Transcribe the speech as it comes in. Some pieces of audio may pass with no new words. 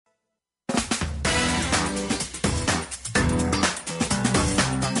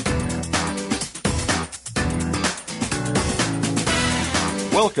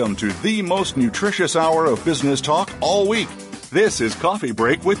Welcome to the most nutritious hour of business talk all week. This is Coffee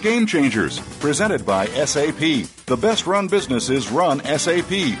Break with Game Changers, presented by SAP. The best-run businesses run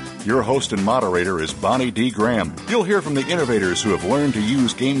SAP. Your host and moderator is Bonnie D. Graham. You'll hear from the innovators who have learned to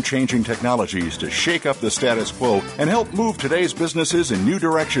use game-changing technologies to shake up the status quo and help move today's businesses in new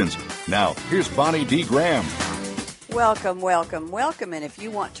directions. Now, here's Bonnie D. Graham. Welcome, welcome, welcome. And if you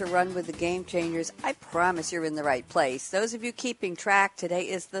want to run with the Game Changers, I promise you're in the right place. Those of you keeping track, today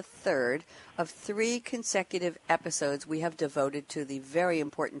is the third of 3 consecutive episodes we have devoted to the very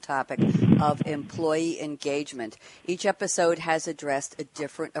important topic of employee engagement. Each episode has addressed a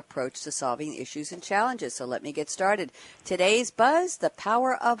different approach to solving issues and challenges. So let me get started. Today's buzz, the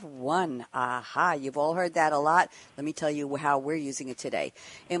power of one. Aha, you've all heard that a lot. Let me tell you how we're using it today.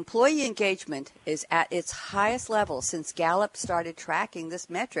 Employee engagement is at its highest level since Gallup started tracking this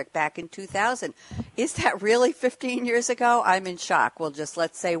metric back in 2000. Is that really 15 years ago? I'm in shock. Well, just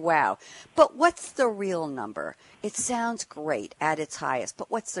let's say wow. But what's the real number? It sounds great at its highest, but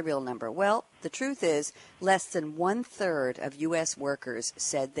what's the real number? Well, the truth is less than 1/3 of U.S. workers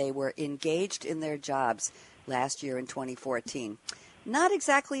said they were engaged in their jobs last year in 2014. Not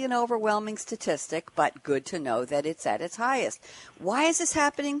exactly an overwhelming statistic, but good to know that it's at its highest. Why is this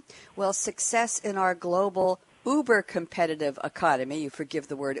happening? Well, success in our global uber competitive economy, you forgive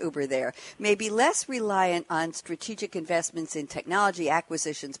the word Uber there, may be less reliant on strategic investments in technology,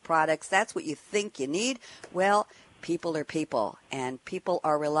 acquisitions, products. That's what you think you need. Well, people are people, and people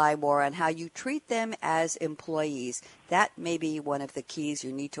are rely more on how you treat them as employees. That may be one of the keys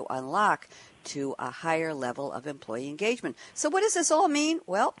you need to unlock to a higher level of employee engagement. So what does this all mean?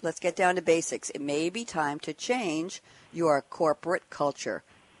 Well, let's get down to basics. It may be time to change your corporate culture.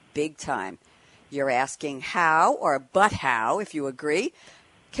 Big time. You're asking how, or but how, if you agree.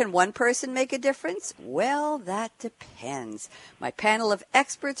 Can one person make a difference? Well, that depends. My panel of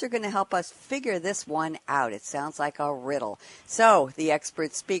experts are going to help us figure this one out. It sounds like a riddle. So, the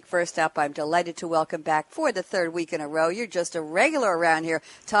experts speak. First up, I'm delighted to welcome back for the 3rd week in a row. You're just a regular around here.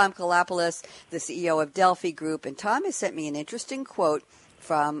 Tom Koulopoulos, the CEO of Delphi Group. And Tom has sent me an interesting quote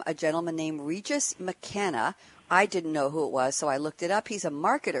from a gentleman named Regis McKenna. I didn't know who it was, so I looked it up. He's a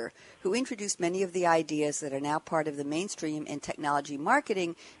marketer who introduced many of the ideas that are now part of the mainstream in technology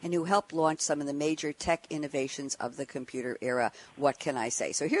marketing and who helped launch some of the major tech innovations of the computer era. What can I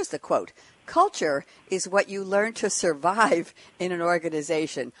say? So here's the quote. Culture is what you learn to survive in an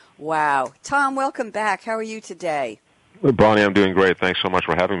organization. Wow. Tom, welcome back. How are you today? Bonnie, I'm doing great. Thanks so much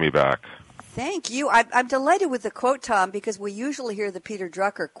for having me back. Thank you. I'm delighted with the quote, Tom, because we usually hear the Peter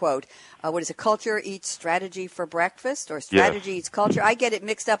Drucker quote. What is it? Culture eats strategy for breakfast, or strategy eats culture. I get it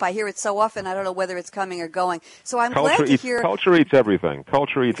mixed up. I hear it so often, I don't know whether it's coming or going. So I'm glad to hear. Culture eats everything.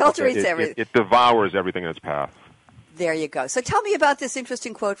 Culture eats everything. It devours everything in its path. There you go. So tell me about this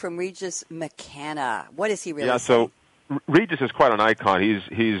interesting quote from Regis McKenna. What is he really saying? So Regis is quite an icon.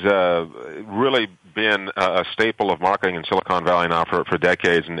 He's really been a staple of marketing in Silicon Valley now for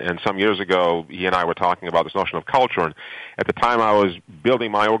decades, and some years ago he and I were talking about this notion of culture, and at the time I was building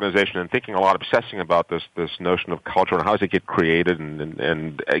my organization and thinking a lot, obsessing about this notion of culture and how does it get created,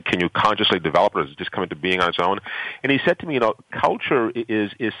 and can you consciously develop it, or does it just come into being on its own? And he said to me, culture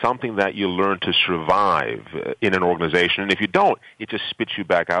is something that you learn to survive in an organization, and if you don't, it just spits you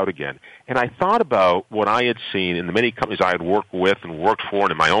back out again. And I thought about what I had seen in the many companies I had worked with and worked for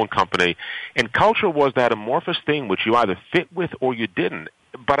and in my own company, and culture was that amorphous thing which you either fit with or you didn't.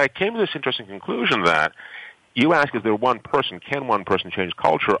 But I came to this interesting conclusion that you ask, is there one person, can one person change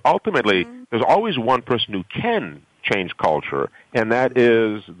culture? Ultimately, there's always one person who can change culture, and that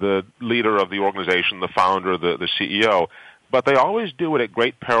is the leader of the organization, the founder, the CEO. But they always do it at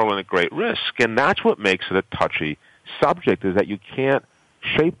great peril and at great risk, and that's what makes it a touchy subject, is that you can't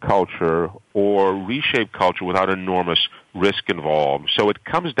shape culture or reshape culture without enormous risk involved. So it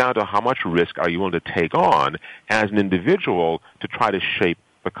comes down to how much risk are you willing to take on as an individual to try to shape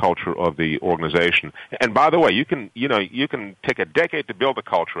the culture of the organization. And by the way, you can take a decade to build a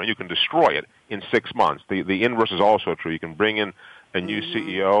culture and you can destroy it in 6 months. The inverse is also true. You can bring in a new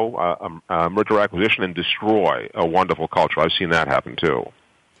CEO, a merger acquisition, and destroy a wonderful culture. I've seen that happen too.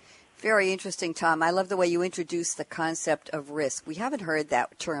 Very interesting, Tom. I love the way you introduced the concept of risk. We haven't heard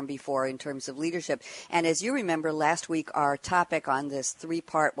that term before in terms of leadership. And as you remember, last week, our topic on this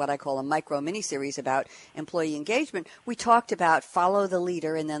 3-part, what I call a micro mini-series about employee engagement, we talked about follow the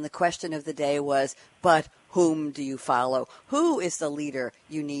leader, and then the question of the day was, but whom do you follow? Who is the leader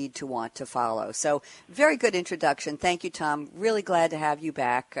you need to want to follow? So very good introduction. Thank you, Tom. Really glad to have you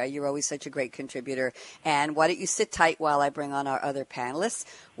back. You're always such a great contributor. And why don't you sit tight while I bring on our other panelists?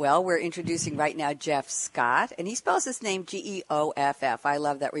 Well, we're introducing right now Geoff Scott, and he spells his name Geoff. I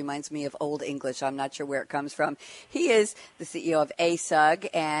love that. Reminds me of Old English. I'm not sure where it comes from. He is the CEO of ASUG,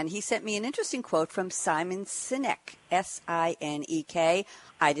 and he sent me an interesting quote from Simon Sinek, Sinek.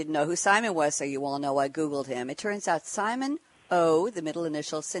 I didn't know who Simon was, so you all know I Googled him. It turns out Simon O, the middle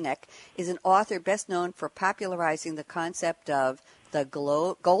initial Sinek, is an author best known for popularizing the concept of the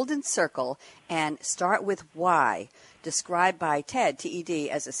golden circle and start with why, described by TED,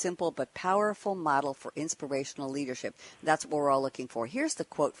 as a simple but powerful model for inspirational leadership. That's what we're all looking for. Here's the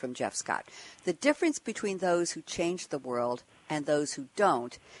quote from Geoff Scott. The difference between those who change the world and those who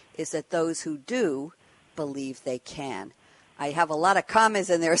don't is that those who do believe they can. I have a lot of commas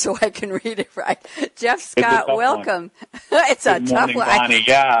in there so I can read it right. Geoff Scott, welcome. It's a tough one. Bonnie.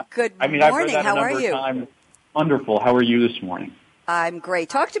 Yeah. Good morning. I've read that How a are number you? of times. Wonderful. How are you this morning? I'm great.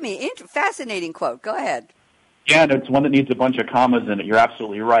 Talk to me. Fascinating quote. Go ahead. Yeah, and it's one that needs a bunch of commas in it. You're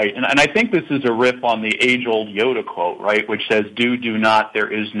absolutely right. And I think this is a riff on the age-old Yoda quote, right, which says, do not, there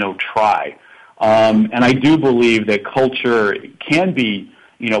is no try. And I do believe that culture can be,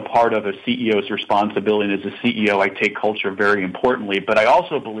 part of a CEO's responsibility. And as a CEO, I take culture very importantly. But I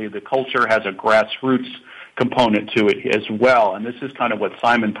also believe that culture has a grassroots component to it as well. And this is kind of what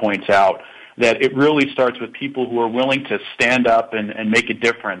Simon points out, that it really starts with people who are willing to stand up and make a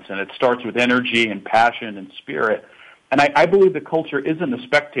difference. And it starts with energy and passion and spirit. And I believe that culture isn't a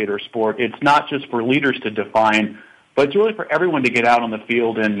spectator sport. It's not just for leaders to define, but it's really for everyone to get out on the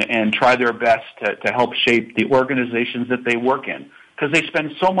field and try their best to help shape the organizations that they work in. Because they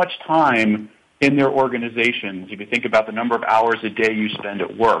spend so much time in their organizations. If you think about the number of hours a day you spend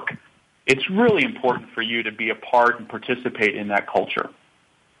at work, it's really important for you to be a part and participate in that culture.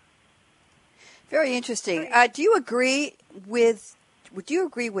 Very interesting. Do you agree with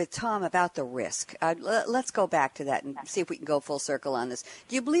Tom about the risk? Let's go back to that and see if we can go full circle on this.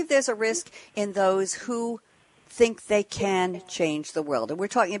 Do you believe there's a risk in those who think they can change the world? And we're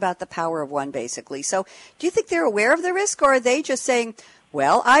talking about the power of one, basically. So do you think they're aware of the risk, or are they just saying,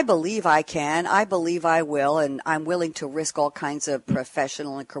 well, I believe I can, I believe I will, and I'm willing to risk all kinds of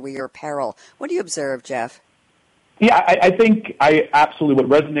professional and career peril? What do you observe, Geoff? Yeah, I think what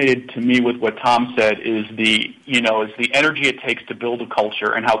resonated to me with what Tom said is the energy it takes to build a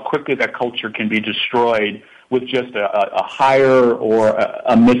culture and how quickly that culture can be destroyed with just a hire or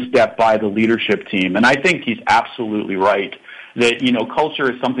a misstep by the leadership team. And I think he's absolutely right that,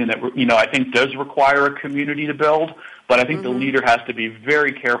 culture is something that, I think does require a community to build, but I think the leader has to be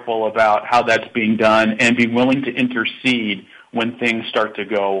very careful about how that's being done and be willing to intercede when things start to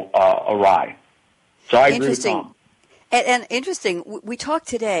go awry. So I agree with Tom. And interesting, we talked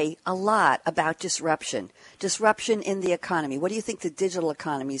today a lot about disruption in the economy. What do you think the digital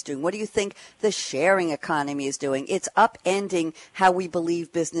economy is doing? What do you think the sharing economy is doing? It's upending how we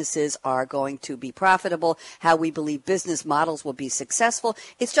believe businesses are going to be profitable, how we believe business models will be successful.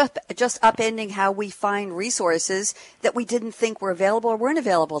 It's just upending how we find resources that we didn't think were available or weren't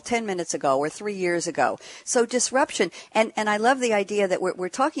available 10 minutes ago or 3 years ago. So disruption. And I love the idea that we're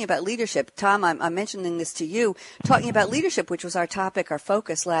talking about leadership. Tom, I'm mentioning this to you, talking about leadership, which was our topic, our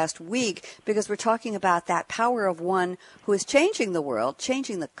focus last week, because we're talking about that power of one who is changing the world,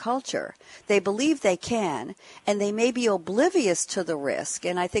 changing the culture. They believe they can, and they may be oblivious to the risk.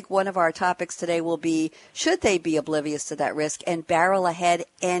 And I think one of our topics today will be, should they be oblivious to that risk and barrel ahead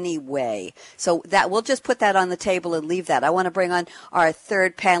anyway? So that we'll just put that on the table and leave that. I want to bring on our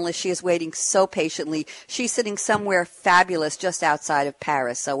third panelist. She is waiting so patiently. She's sitting somewhere fabulous just outside of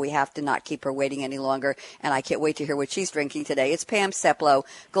Paris, so we have to not keep her waiting any longer, and I can't wait to hear what she's drinking today. It's Pam Seplow,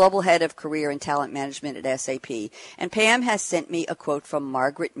 Global Head of Career and Talent Management at SAP. And Pam has sent me a quote from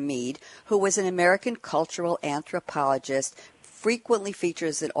Margaret Meade, who was an American cultural anthropologist, frequently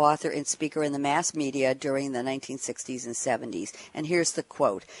features an author and speaker in the mass media during the 1960s and 70s. And here's the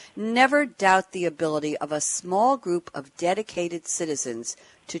quote: "Never doubt the ability of a small group of dedicated citizens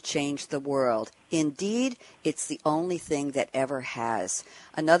to change the world. Indeed, it's the only thing that ever has."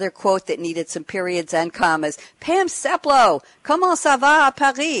 Another quote that needed some periods and commas. Pam Seplow, comment ça va à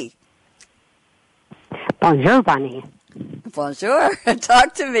Paris? Bonjour, Bonnie. Bonjour.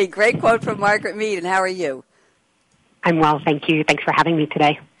 Talk to me. Great quote from Margaret Meade, and how are you? I'm well, thank you. Thanks for having me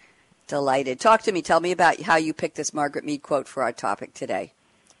today. Delighted. Talk to me. Tell me about how you picked this Margaret Meade quote for our topic today.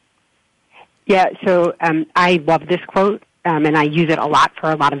 Yeah, so I love this quote, and I use it a lot for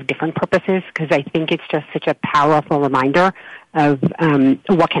a lot of different purposes because I think it's just such a powerful reminder of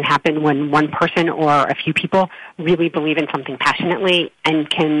what can happen when one person or a few people really believe in something passionately and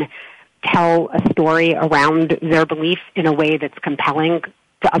can tell a story around their belief in a way that's compelling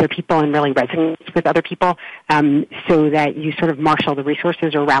to other people and really resonates with other people, so that you sort of marshal the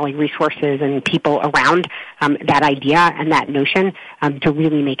resources or rally resources and people around that idea and that notion to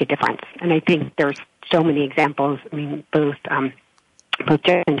really make a difference. And I think there's so many examples. I mean, both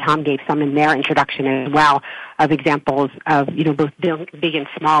Geoff and Tom gave some in their introduction as well of examples of, both big and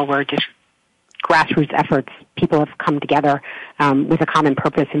small, where just grassroots efforts, people have come together with a common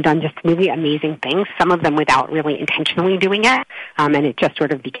purpose and done just really amazing things, some of them without really intentionally doing it, and it just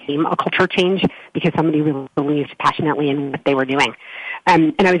sort of became a culture change because somebody really believed passionately in what they were doing.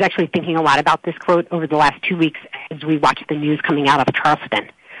 And I was actually thinking a lot about this quote over the last 2 weeks as we watched the news coming out of Charleston.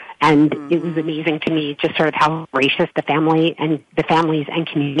 And it was amazing to me just sort of how gracious the families and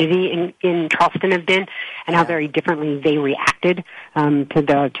community in Charleston have been, and how very differently they reacted to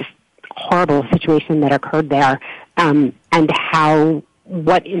the just horrible situation that occurred there, and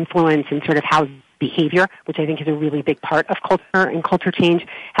what influence and sort of how behavior, which I think is a really big part of culture and culture change,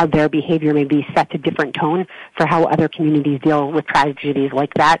 how their behavior may be set a different tone for how other communities deal with tragedies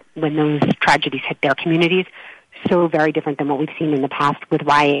like that when those tragedies hit their communities. So very different than what we've seen in the past with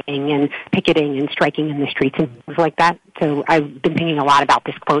rioting and picketing and striking in the streets and things like that. So I've been thinking a lot about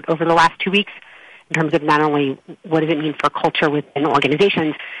this quote over the last 2 weeks in terms of not only what does it mean for culture within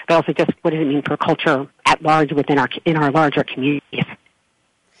organizations, but also just what does it mean for culture at large in our larger communities.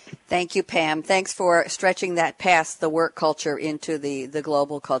 Thank you, Pam. Thanks for stretching that past the work culture into the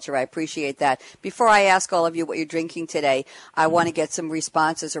global culture. I appreciate that. Before I ask all of you what you're drinking today, I want to get some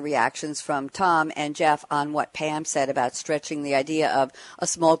responses or reactions from Tom and Geoff on what Pam said about stretching the idea of a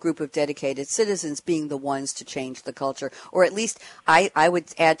small group of dedicated citizens being the ones to change the culture. Or at least I would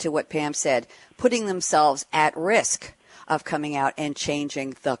add to what Pam said, putting themselves at risk of coming out and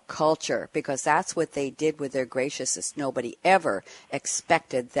changing the culture, because that's what they did with their graciousness. Nobody ever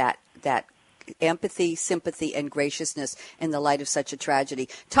expected that empathy, sympathy, and graciousness in the light of such a tragedy.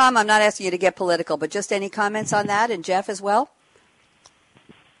 Tom, I'm not asking you to get political, but just any comments on that, and Geoff as well?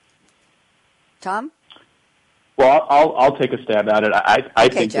 Tom? Well, I'll take a stab at it. I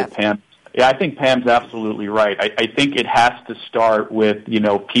think Geoff. that Pam. Yeah, I think Pam's absolutely right. I think it has to start with,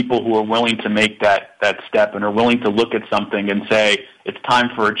 people who are willing to make that step and are willing to look at something and say, it's time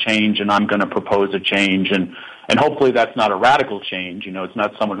for a change and I'm going to propose a change. And hopefully that's not a radical change. It's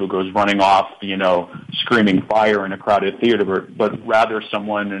not someone who goes running off, screaming fire in a crowded theater, but rather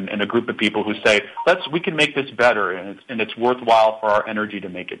someone and a group of people who say, we can make this better and it's worthwhile for our energy to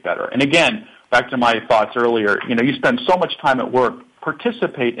make it better. And again, back to my thoughts earlier, you spend so much time at work.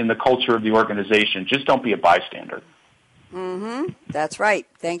 Participate in the culture of the organization. Just don't be a bystander. That's right.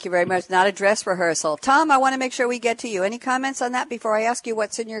 Thank you very much. Not a dress rehearsal. Tom, I want to make sure we get to you. Any comments on that before I ask you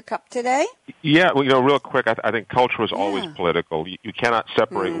what's in your cup today? Yeah, well, real quick, I think culture is always political. You cannot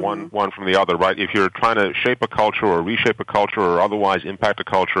separate one from the other, right? If you're trying to shape a culture or reshape a culture or otherwise impact a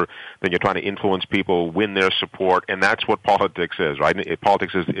culture, then you're trying to influence people, win their support, and that's what politics is, right?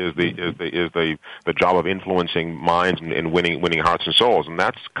 Politics is the job of influencing minds and winning hearts and souls, and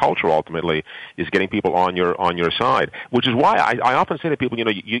that's culture ultimately, is getting people on your side. Which is why I often say to people,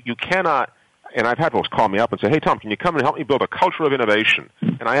 you cannot, and I've had folks call me up and say, hey, Tom, can you come and help me build a culture of innovation?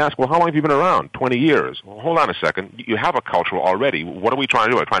 And I ask, well, how long have you been around? 20 years. Well, hold on a second. You have a culture already. What are we trying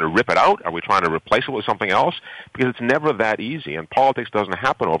to do? Are we trying to rip it out? Are we trying to replace it with something else? Because it's never that easy, and politics doesn't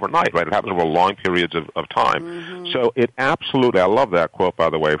happen overnight, right? It happens over long periods of time. So it absolutely, I love that quote, by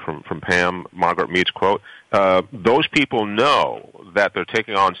the way, from Pam, Margaret Meade's quote. Those people know that they're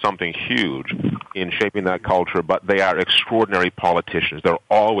taking on something huge in shaping that culture, but they are extraordinary politicians. They're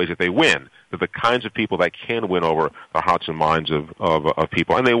always, if they win, they're the kinds of people that can win over the hearts and minds of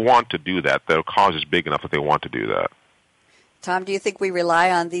people, and they want to do that. Their cause is big enough that they want to do that. Tom, do you think we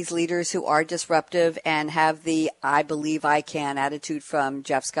rely on these leaders who are disruptive and have the I believe I can attitude from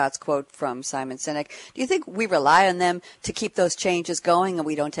Geoff Scott's quote from Simon Sinek? Do you think we rely on them to keep those changes going and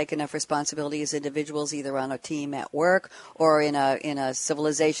we don't take enough responsibility as individuals, either on a team at work or in a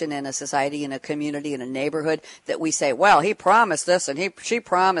civilization, in a society, in a community, in a neighborhood, that we say, well, he promised this and she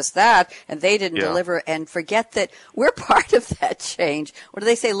promised that and they didn't deliver, and forget that we're part of that change? What do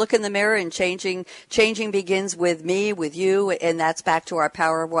they say? Look in the mirror, and changing begins with me, with you, and that's back to our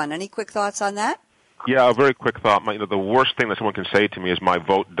power of one. Any quick thoughts on that? Yeah, a very quick thought. The worst thing that someone can say to me is my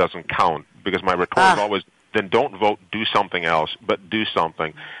vote doesn't count, because my retort is always, then don't vote, do something else, but do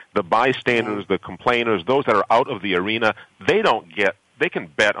something. The bystanders, the complainers, those that are out of the arena, they can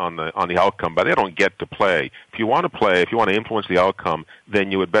bet on the outcome, but they don't get to play. If you want to play, if you want to influence the outcome,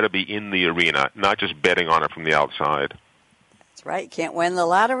 then you would better be in the arena, not just betting on it from the outside. That's right. You can't win the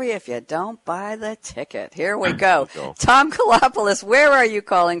lottery if you don't buy the ticket. Here we go. Tom Koulopoulos, where are you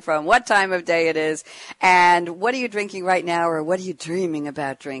calling from? What time of day it is? And what are you drinking right now, or what are you dreaming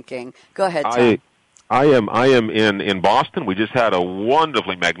about drinking? Go ahead, Tom. I am in Boston. We just had a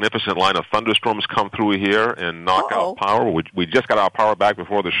wonderfully magnificent line of thunderstorms come through here and knock out power. We just got our power back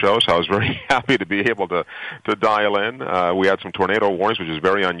before the show, so I was very happy to be able to dial in. We had some tornado warnings, which is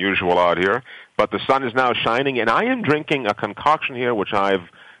very unusual out here. But the sun is now shining, and I am drinking a concoction here, which I've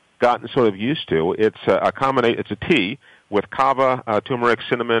gotten sort of used to. It's it's a tea with kava, turmeric,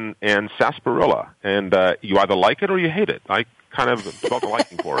 cinnamon, and sarsaparilla. And you either like it or you hate it. I kind of felt a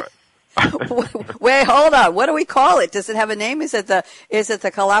liking for it. Wait, hold on. What do we call it? Does it have a name? Is it the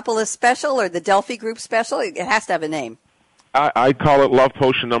Koulopoulos special or the Delphi Group special? It has to have a name. I call it Love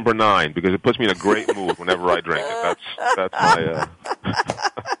Potion number 9 because it puts me in a great mood whenever I drink it. That's my.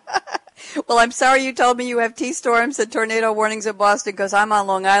 Well, I'm sorry you told me you have tea storms and tornado warnings in Boston because I'm on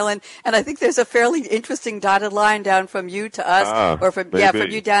Long Island, and I think there's a fairly interesting dotted line down from you to us, or from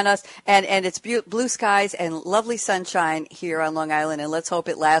you down us, and it's blue skies and lovely sunshine here on Long Island, and let's hope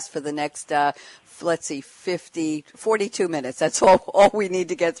it lasts for the next 42 minutes. That's all we need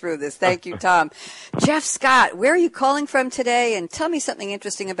to get through this. Thank you, Tom. Geoff Scott, where are you calling from today? And tell me something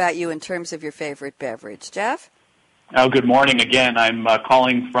interesting about you in terms of your favorite beverage. Jeff? Oh, good morning again. I'm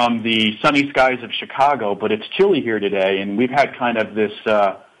calling from the sunny skies of Chicago, but it's chilly here today, and we've had kind of this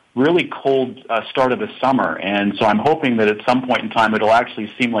really cold start of the summer, and so I'm hoping that at some point in time it'll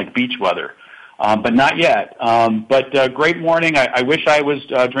actually seem like beach weather. But not yet. But great morning. I wish I was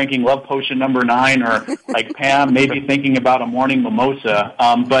drinking Love Potion number 9, or like Pam, maybe thinking about a morning mimosa.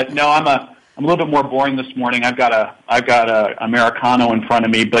 But no, I'm a little bit more boring this morning. I've got a Americano in front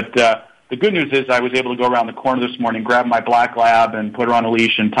of me. But the good news is I was able to go around the corner this morning, grab my black lab, and put her on a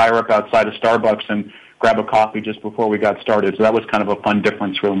leash and tie her up outside of Starbucks and grab a coffee just before we got started. So that was kind of a fun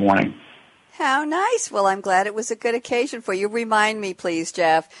difference for the morning. How nice. Well, I'm glad it was a good occasion for you. Remind me, please,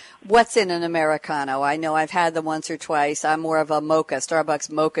 Jeff, what's in an Americano? I know I've had them once or twice. I'm more of a mocha,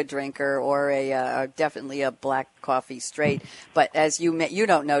 Starbucks mocha drinker, or definitely a black coffee straight. But as you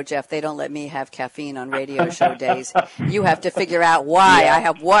don't know, Jeff, they don't let me have caffeine on radio show days. You have to figure out why. Yeah. I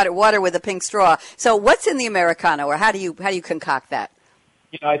have water with a pink straw. So what's in the Americano, or how do you concoct that?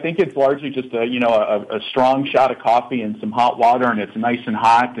 I think it's largely just a strong shot of coffee and some hot water, and it's nice and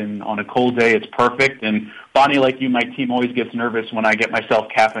hot, and on a cold day it's perfect. And Bonnie, like you, my team always gets nervous when I get myself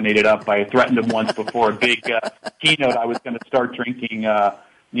caffeinated up. I threatened them once before a big keynote I was going to start drinking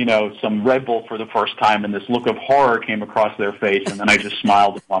some Red Bull for the first time, and this look of horror came across their face, and then I just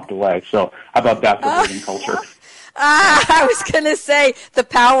smiled and walked away. So how about that for building culture? I was going to say the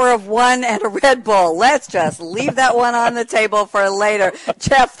power of one and a Red Bull. Let's just leave that one on the table for later.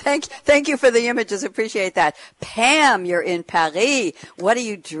 Jeff, thank you for the images. Appreciate that. Pam, you're in Paris. What are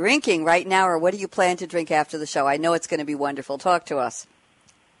you drinking right now, or what do you plan to drink after the show? I know it's going to be wonderful. Talk to us.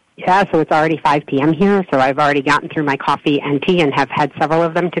 Yeah, so it's already 5 p.m. here, so I've already gotten through my coffee and tea and have had several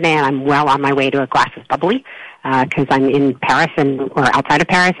of them today, and I'm well on my way to a glass of bubbly because I'm in Paris or outside of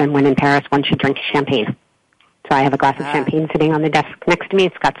Paris, and when in Paris, one should drink champagne. So I have a glass of champagne sitting on the desk next to me.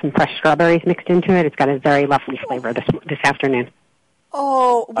 It's got some fresh strawberries mixed into it. It's got a very lovely flavor this afternoon.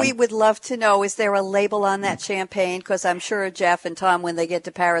 Oh, we would love to know, is there a label on that champagne? Because I'm sure Jeff and Tom, when they get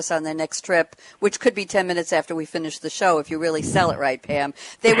to Paris on their next trip, which could be 10 minutes after we finish the show if you really sell it right, Pam,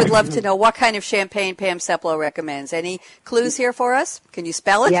 they would love to know what kind of champagne Pam Seplow recommends. Any clues here for us? Can you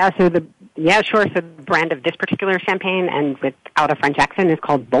spell it? Yeah, sure. So the brand of this particular champagne, and without a French accent, is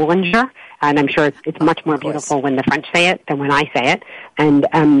called Bollinger. And I'm sure it's much more beautiful when the French say it than when I say it. And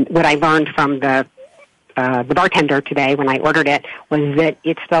what I learned from the bartender today when I ordered it was that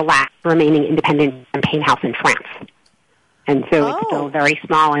it's the last remaining independent champagne house in France. And so it's still very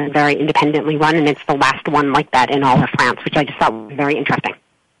small and very independently run, and it's the last one like that in all of France, which I just thought was very interesting.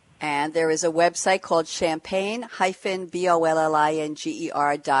 And there is a website called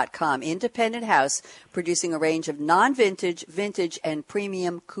champagne-bollinger.com. Independent house producing a range of non-vintage, vintage, and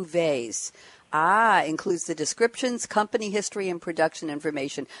premium cuvées. Includes the descriptions, company history, and production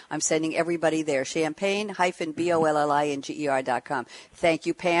information. I'm sending everybody there. Champagne-bollinger.com. Thank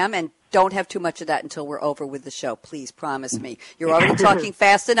you, Pam. And don't have too much of that until we're over with the show. Please promise me. You're already talking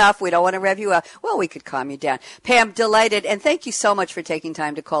fast enough. We don't want to rev you up. Well, we could calm you down. Pam, delighted. And thank you so much for taking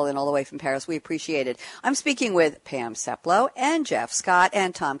time to call in all the way from Paris. We appreciate it. I'm speaking with Pam Seplow and Geoff Scott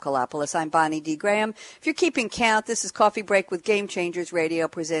and Tom Koulopoulos. I'm Bonnie D. Graham. If you're keeping count, this is Coffee Break with Game Changers Radio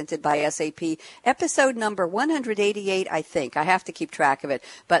presented by SAP. Episode number 188, I think. I have to keep track of it.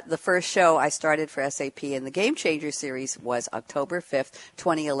 But the first show I started for SAP in the Game Changers series was October 5th,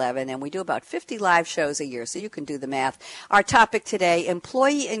 2011. And We do about 50 live shows a year, so you can do the math. Our topic today,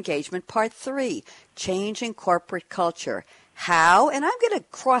 Employee Engagement, Part 3, Changing Corporate Culture. How, and I'm going to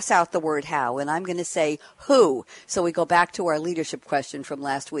cross out the word how, and I'm going to say who. So we go back to our leadership question from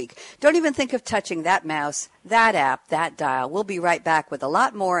last week. Don't even think of touching that mouse, that app, that dial. We'll be right back with a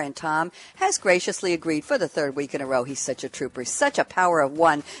lot more, and Tom has graciously agreed for the third week in a row. He's such a trooper, such a power of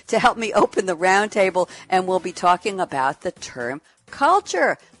one, to help me open the round table, and we'll be talking about the term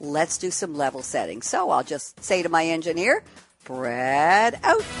culture. Let's do some level setting. So I'll just say to my engineer, Brad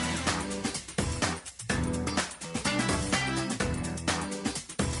out.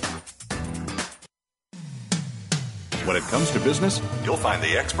 When it comes to business, you'll find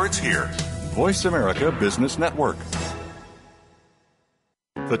the experts here. Voice America Business Network.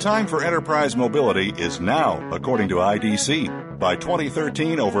 The time for enterprise mobility is now, according to IDC. By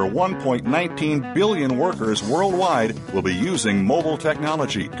 2013, over 1.19 billion workers worldwide will be using mobile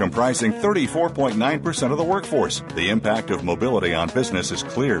technology, comprising 34.9% of the workforce. The impact of mobility on business is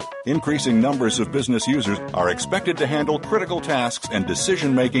clear. Increasing numbers of business users are expected to handle critical tasks and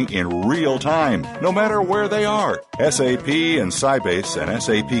decision-making in real time, no matter where they are. SAP and Sybase, an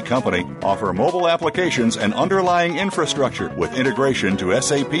SAP company, offer mobile applications and underlying infrastructure with integration to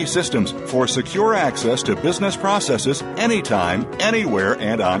SAP systems for secure access to business processes anytime, anywhere,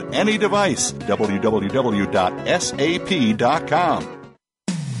 and on any device. www.sap.com.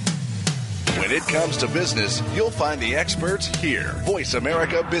 When it comes to business, you'll find the experts here. Voice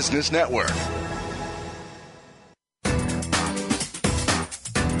America Business Network.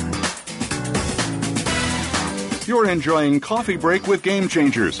 You're enjoying Coffee Break with Game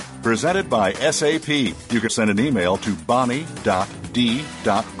Changers, presented by SAP. You can send an email to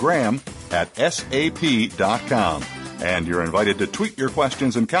bonnie.d.graham@sap.com. And you're invited to tweet your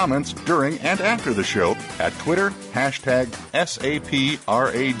questions and comments during and after the show at Twitter,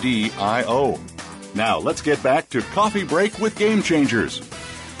 #SAPRADIO. Now, let's get back to Coffee Break with Game Changers.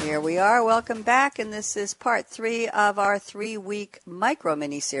 Here we are. Welcome back, and this is part 3 of our 3-week micro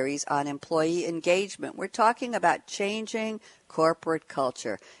mini-series on employee engagement. We're talking about changing corporate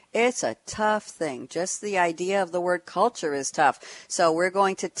culture. It's a tough thing. Just the idea of the word culture is tough. So we're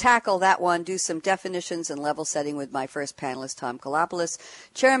going to tackle that one, do some definitions and level setting with my first panelist, Tom Koulopoulos,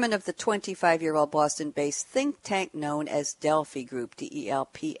 chairman of the 25-year-old Boston-based think tank known as Delphi Group,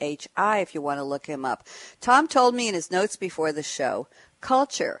 DELPHI, if you want to look him up. Tom told me in his notes before the show,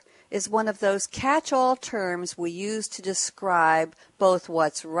 culture is one of those catch-all terms we use to describe both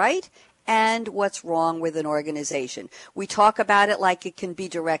what's right and what's wrong with an organization. We talk about it like it can be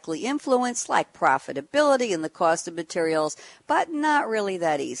directly influenced, like profitability and the cost of materials, but not really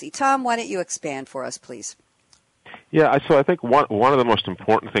that easy. Tom, why don't you expand for us, please? Yeah, so I think one of the most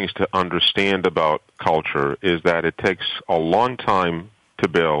important things to understand about culture is that it takes a long time to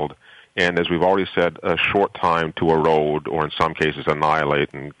build, and as we've already said, a short time to erode or in some cases annihilate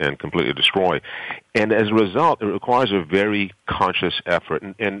and completely destroy. And as a result, it requires a very conscious effort.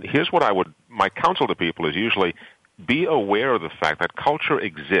 And here's what my counsel to people is usually be aware of the fact that culture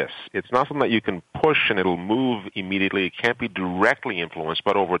exists. It's not something that you can push and it'll move immediately. It can't be directly influenced,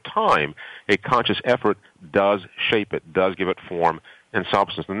 but over time, a conscious effort does shape it, does give it form and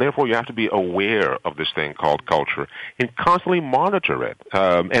substance, and therefore you have to be aware of this thing called culture and constantly monitor it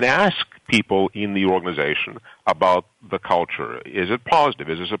and ask people in the organization about the culture. Is it positive?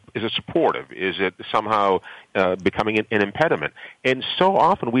 Is it supportive? Is it somehow becoming an impediment? And so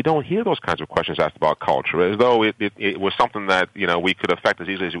often we don't hear those kinds of questions asked about culture, as though it was something that we could affect as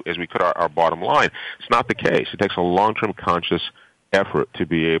easily as we could our bottom line. It's not the case. It takes a long-term conscious effort to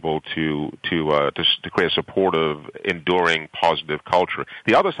be able to create a supportive, enduring, positive culture.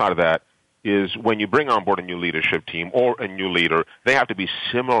 The other side of that is when you bring on board a new leadership team or a new leader, they have to be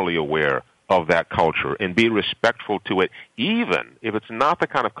similarly aware of that culture and be respectful to it, even if it's not the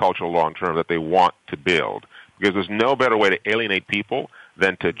kind of culture long-term that they want to build. Because there's no better way to alienate people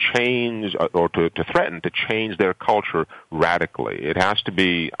than to change or to threaten to change their culture radically. It has to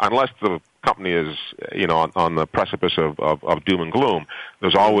be, unless the company is, on the precipice of doom and gloom,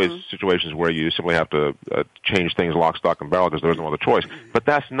 there's always situations where you simply have to change things lock, stock, and barrel because there's no other choice. But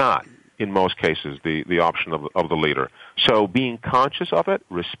that's not, in most cases, the option of the leader. So being conscious of it,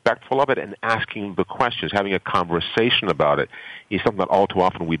 respectful of it, and asking the questions, having a conversation about it is something that all too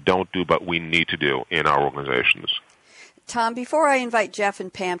often we don't do, but we need to do in our organizations. Tom, before I invite Geoff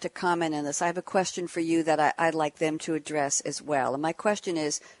and Pam to comment on this, I have a question for you that I'd like them to address as well. And my question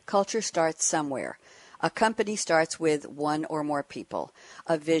is, culture starts somewhere. A company starts with one or more people,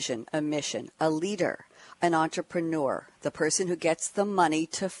 a vision, a mission, a leader, an entrepreneur, the person who gets the money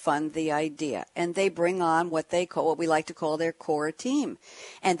to fund the idea, and they bring on what we like to call their core team,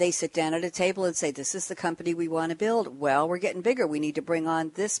 and they sit down at a table and say, this is the company we want to build. Well, we're getting bigger. We need to bring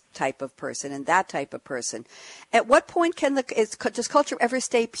on this type of person and that type of person. At what point does culture ever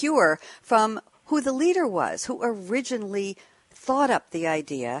stay pure from who the leader was, who originally thought up the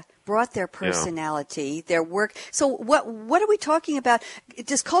idea, brought their personality, their work? So what are we talking about?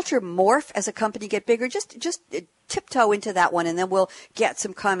 Does culture morph as a company get bigger? Just tiptoe into that one, and then we'll get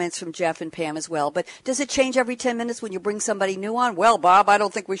some comments from Geoff and Pam as well. But does it change every 10 minutes when you bring somebody new on? Well, Bob, I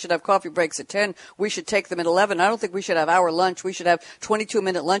don't think we should have coffee breaks at 10. We should take them at 11. I don't think we should have our lunch. We should have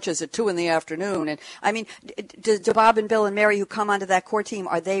 22-minute lunches at 2 in the afternoon. And I mean, do Bob and Bill and Mary, who come onto that core team,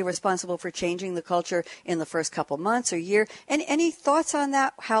 are they responsible for changing the culture in the first couple months or year? And any thoughts on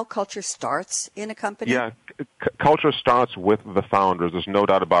that, how culture starts in a company? Yeah, culture starts with the founders. There's no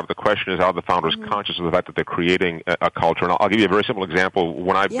doubt about it. The question is, are the founders conscious of the fact that they're creating a culture? And I'll give you a very simple example.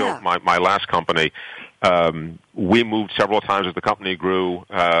 When I built my last company, we moved several times as the company grew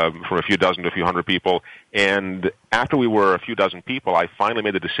from a few dozen to a few hundred people. And after we were a few dozen people, I finally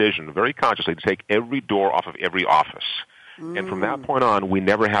made the decision very consciously to take every door off of every office. And from that point on, we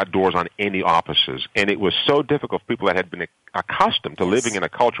never had doors on any offices. And it was so difficult for people that had been accustomed to living in a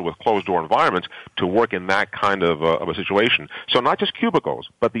culture with closed-door environments to work in that kind of a situation. So not just cubicles,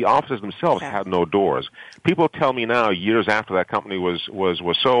 but the offices themselves had no doors. People tell me now, years after that company was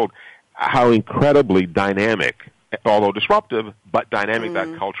sold, how incredibly dynamic, although disruptive, but dynamic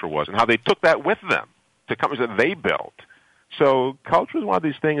that culture was, and how they took that with them to companies that they built. So culture is one of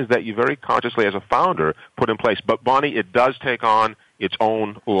these things that you very consciously, as a founder, put in place. But, Bonnie, it does take on its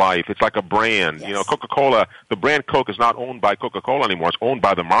own life. It's like a brand. Yes. You know, Coca-Cola, the brand Coke is not owned by Coca-Cola anymore. It's owned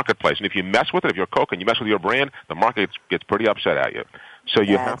by the marketplace. And if you mess with it, if you're Coke and you mess with your brand, the market gets pretty upset at you. So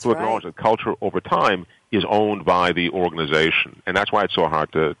you have to acknowledge that culture over time is owned by the organization. And that's why it's so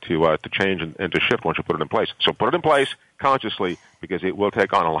hard to change and to shift once you put it in place. So put it in place consciously, because it will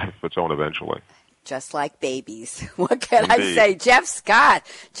take on a life of its own eventually. Just like babies. What can I say? Geoff Scott.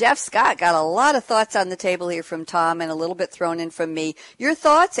 Geoff Scott got a lot of thoughts on the table here from Tom and a little bit thrown in from me. Your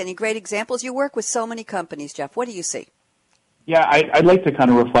thoughts? Any great examples? You work with so many companies, Geoff. What do you see? Yeah, I'd like to kind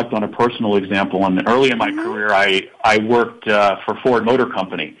of reflect on a personal example. Early in my career, I worked for Ford Motor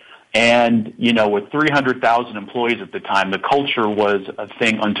Company. And, you know, with 300,000 employees at the time, the culture was a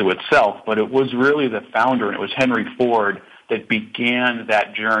thing unto itself. But it was really the founder, and it was Henry Ford, that began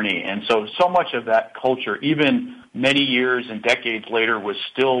that journey. And so much of that culture, even many years and decades later, was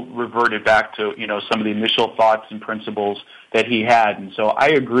still reverted back to, you know, some of the initial thoughts and principles that he had. And so I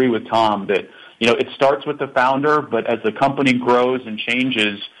agree with Tom that, you know, it starts with the founder, but as the company grows and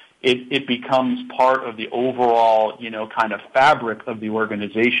changes, it becomes part of the overall, you know, kind of fabric of the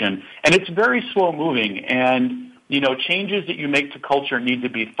organization. And it's very slow moving. And you know, changes that you make to culture need to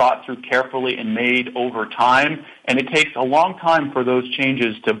be thought through carefully and made over time, and it takes a long time for those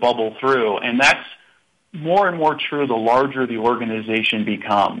changes to bubble through. And that's more and more true the larger the organization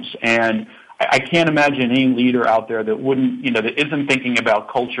becomes. And I can't imagine any leader out there that wouldn't, you know, that isn't thinking about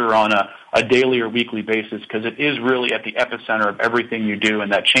culture on a daily or weekly basis, because it is really at the epicenter of everything you do,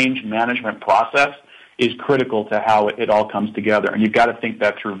 and that change management process is critical to how it all comes together. And you've got to think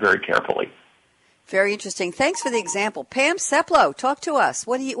that through very carefully. Very interesting. Thanks for the example. Pam Seplow, talk to us.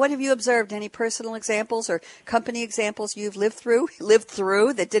 What have you observed? Any personal examples or company examples you've lived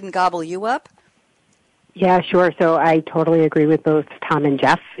through that didn't gobble you up? Yeah, sure. So I totally agree with both Tom and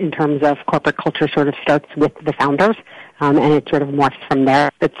Geoff in terms of corporate culture sort of starts with the founders, and it sort of morphs from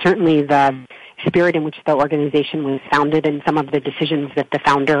there. But certainly the spirit in which the organization was founded and some of the decisions that the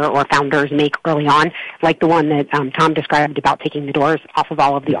founder or founders make early on, like the one that Tom described about taking the doors off of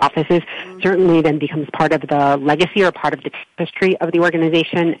all of the offices, certainly then becomes part of the legacy or part of the history of the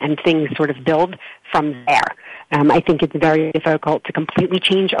organization, and things sort of build from there. I think it's very difficult to completely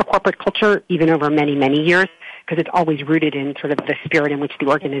change a corporate culture, even over many, many years, because it's always rooted in sort of the spirit in which the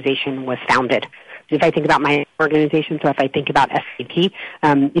organization was founded. If I think about my organization, so if I think about SAP, you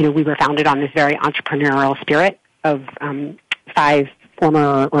know, we were founded on this very entrepreneurial spirit of 5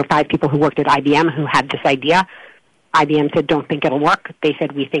 people who worked at IBM who had this idea. IBM said, don't think it'll work. They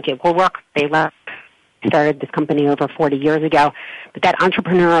said, we think it will work. They left. Started this company over 40 years ago. But that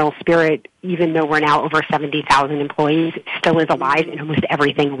entrepreneurial spirit, even though we're now over 70,000 employees, still is alive in almost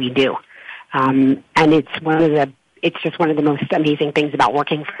everything we do. And it's just one of the most amazing things about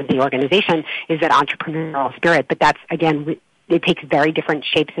working for the organization is that entrepreneurial spirit. But that's, again, it takes very different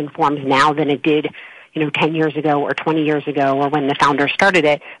shapes and forms now than it did, you know, 10 years ago or 20 years ago or when the founder started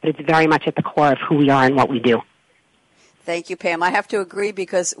it. But it's very much at the core of who we are and what we do. Thank you, Pam. I have to agree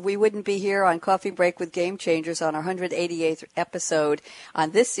because we wouldn't be here on Coffee Break with Game Changers on our 188th episode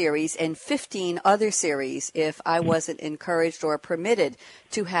on this series and 15 other series if I wasn't encouraged or permitted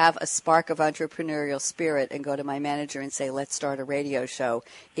to have a spark of entrepreneurial spirit and go to my manager and say, let's start a radio show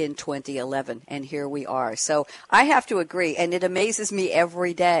in 2011. And here we are. So I have to agree, and it amazes me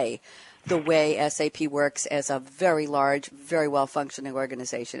every day the way SAP works as a very large, very well-functioning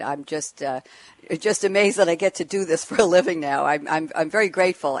organization. I'm just amazed that I get to do this for a living now. I'm very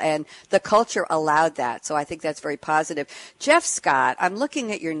grateful, and the culture allowed that, so I think that's very positive. Geoff Scott, I'm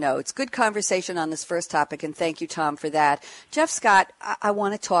looking at your notes. Good conversation on this first topic, and thank you, Tom, for that. Geoff Scott, I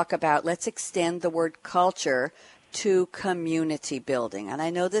want to talk about, let's extend the word culture to community building. And I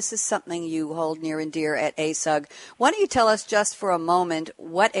know this is something you hold near and dear at ASUG. Why don't you tell us just for a moment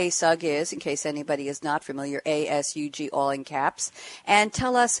what ASUG is, in case anybody is not familiar, ASUG all in caps, and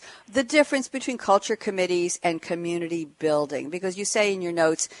tell us the difference between culture committees and community building. Because you say in your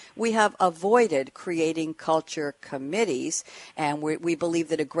notes, we have avoided creating culture committees, and we believe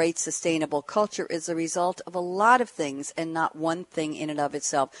that a great sustainable culture is a result of a lot of things and not one thing in and of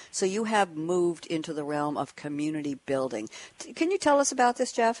itself. So you have moved into the realm of community building. Can you tell us about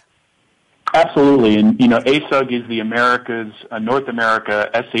this, Geoff? Absolutely. And, ASUG is the North America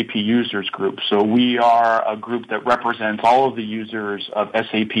SAP users group. So we are a group that represents all of the users of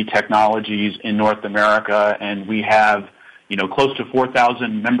SAP technologies in North America. And we have, close to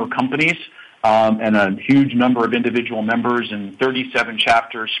 4,000 member companies and a huge number of individual members and 37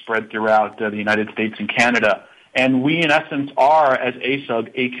 chapters spread throughout the United States and Canada. And we, in essence, are, as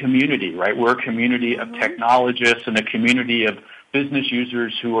ASUG, a community, right? We're a community of technologists and a community of business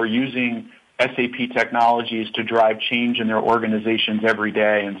users who are using SAP technologies to drive change in their organizations every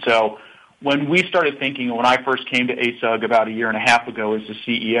day. And so when we started thinking, when I first came to ASUG about a year and a half ago as the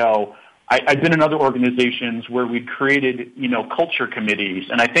CEO, I'd been in other organizations where we'd created, culture committees.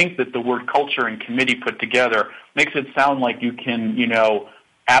 And I think that the word culture and committee put together makes it sound like you can,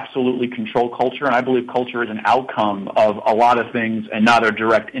 absolutely control culture, and I believe culture is an outcome of a lot of things and not a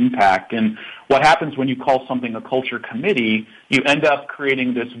direct impact. And what happens when you call something a culture committee, you end up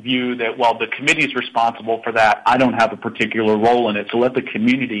creating this view that, well, the committee is responsible for that. I don't have a particular role in it, so let the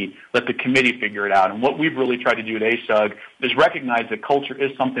committee figure it out. And what we've really tried to do at ASUG is recognize that culture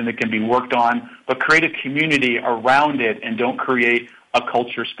is something that can be worked on, but create a community around it and don't create a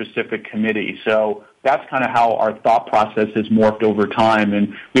culture-specific committee. So that's kind of how our thought process has morphed over time,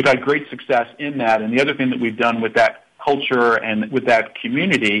 and we've had great success in that. And the other thing that we've done with that culture and with that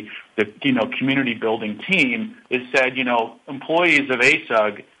community, the community building team, is said, employees of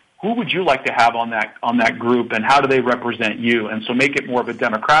ASUG, who would you like to have on that group, and how do they represent you? And so make it more of a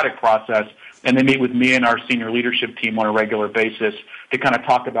democratic process. And they meet with me and our senior leadership team on a regular basis to kind of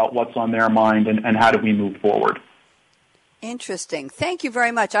talk about what's on their mind and how do we move forward. Interesting. Thank you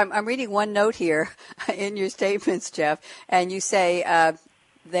very much. I'm reading one note here in your statements, Geoff, and you say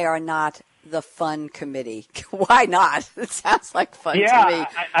they are not the fun committee. Why not? It sounds like fun to me.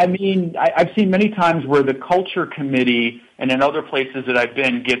 I mean, I've seen many times where the culture committee, and in other places that I've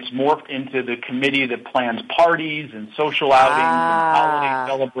been, gets morphed into the committee that plans parties and social outings and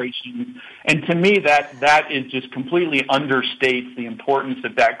holiday celebrations. And to me, that is just completely understates the importance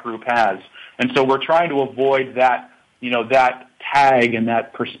that group has. And so we're trying to avoid that tag and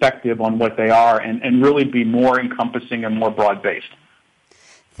that perspective on what they are and really be more encompassing and more broad-based.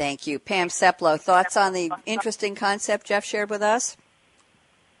 Thank you. Pam Seplow, thoughts on the interesting concept Geoff shared with us?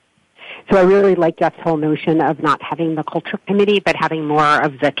 So I really like Geoff's whole notion of not having the culture committee, but having more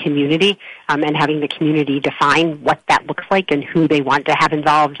of the community and having the community define what that looks like and who they want to have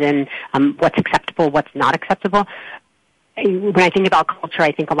involved in what's acceptable, what's not acceptable. When I think about culture,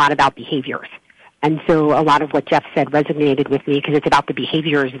 I think a lot about behaviors. And so a lot of what Geoff said resonated with me because it's about the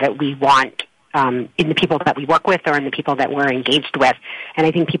behaviors that we want in the people that we work with or in the people that we're engaged with. And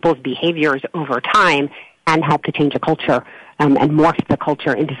I think people's behaviors over time can help to change a culture and morph the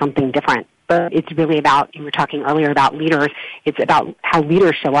culture into something different. But it's really about, you were talking earlier about leaders, it's about how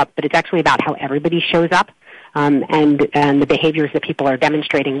leaders show up, but it's actually about how everybody shows up and the behaviors that people are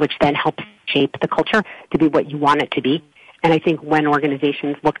demonstrating, which then helps shape the culture to be what you want it to be. And I think when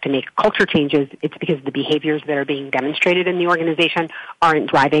organizations look to make culture changes, it's because the behaviors that are being demonstrated in the organization aren't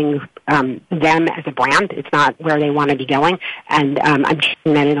driving them as a brand. It's not where they want to be going. And I'm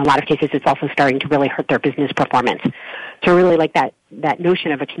seeing that in a lot of cases it's also starting to really hurt their business performance. So I really like that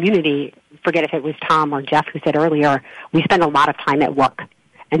notion of a community. Forget if it was Tom or Geoff who said earlier, we spend a lot of time at work.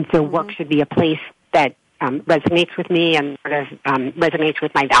 And so work should be a place that resonates with me and sort of resonates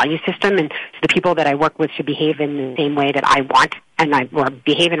with my value system. And so the people that I work with should behave in the same way that I want, or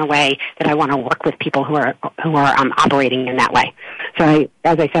behave in a way that I want to work with people who are operating in that way. So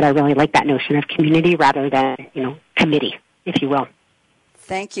as I said, I really like that notion of community rather than, committee, if you will.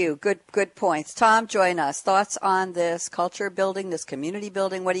 Thank you. Good points. Tom, join us. Thoughts on this culture building, this community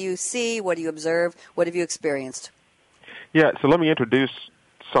building? What do you see? What do you observe? What have you experienced? Yeah, so let me introduce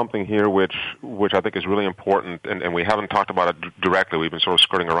something here which I think is really important, and we haven't talked about it directly. We've been sort of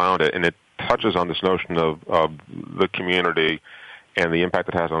skirting around it, and it touches on this notion of the community and the impact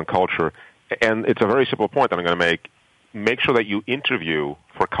it has on culture. And it's a very simple point that I'm going to make. Make sure that you interview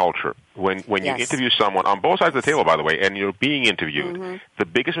for culture. When you interview someone, on both sides of the table, by the way, and you're being interviewed, the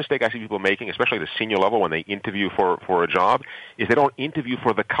biggest mistake I see people making, especially at the senior level when they interview for a job, is they don't interview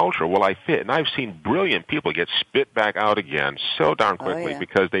for the culture. Will I fit? And I've seen brilliant people get spit back out again so darn quickly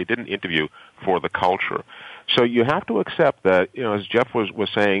because they didn't interview for the culture. So you have to accept that, as Geoff was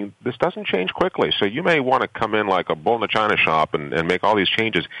saying, this doesn't change quickly. So you may want to come in like a bull in a china shop and make all these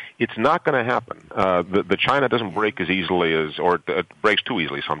changes. It's not going to happen. The china doesn't break as easily or it breaks too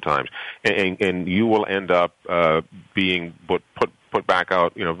easily sometimes. And you will end up being put back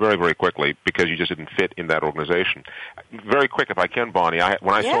out, very, very quickly because you just didn't fit in that organization. Very quick, if I can, Bonnie,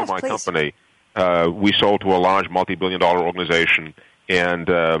 when I sold my company, we sold to a large multi-billion-dollar organization, and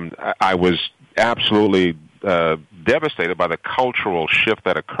I was absolutely devastated by the cultural shift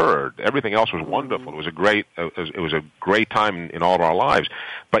that occurred. Everything else was wonderful. It was a great time in all of our lives.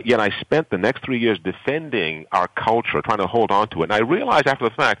 But yet I spent the next 3 years defending our culture, trying to hold on to it. And I realized after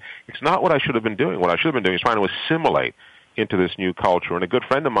the fact, it's not what I should have been doing. What I should have been doing is trying to assimilate into this new culture. And a good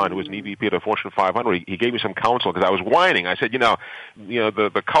friend of mine who was an EVP at a Fortune 500, he gave me some counsel because I was whining. I said,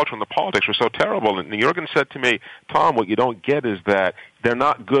 the culture and the politics were so terrible. And Jurgen said to me, Tom, what you don't get is that they're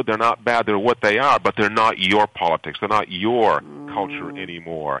not good, they're not bad, they're what they are, but they're not your politics. They're not your culture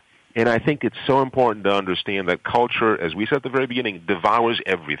anymore. And I think it's so important to understand that culture, as we said at the very beginning, devours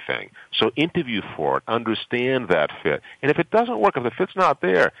everything. So interview for it, understand that fit. And if it doesn't work, if the fit's not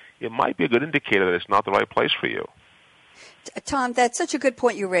there, it might be a good indicator that it's not the right place for you. Tom, that's such a good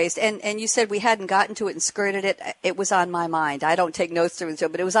point you raised, and you said we hadn't gotten to it and skirted it. It was on my mind. I don't take notes through the show,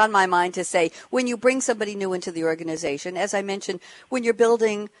 but it was on my mind to say, when you bring somebody new into the organization, as I mentioned, when you're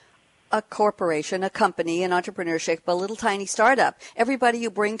building a corporation, a company, an entrepreneurship, a little tiny startup, everybody you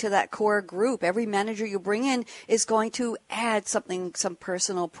bring to that core group, every manager you bring in is going to add something, some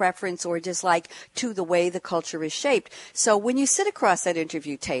personal preference or dislike to the way the culture is shaped. So when you sit across that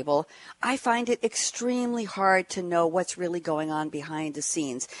interview table, I find it extremely hard to know what's really going on behind the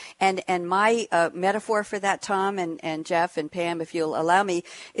scenes. And my metaphor for that, Tom and Geoff and Pam, if you'll allow me,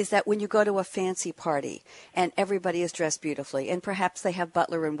 is that when you go to a fancy party and everybody is dressed beautifully and perhaps they have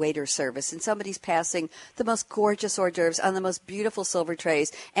butler and waiter service, and somebody's passing the most gorgeous hors d'oeuvres on the most beautiful silver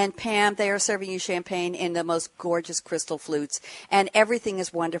trays, and Pam, they are serving you champagne in the most gorgeous crystal flutes, and everything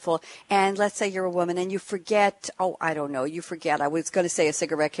is wonderful, and let's say you're a woman and you forget, I was going to say a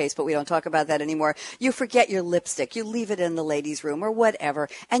cigarette case, but we don't talk about that anymore. You forget your lipstick, you leave it in the ladies' room or whatever,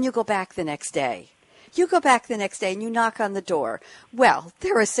 and you go back the next day. You go back the next day and you knock on the door. Well,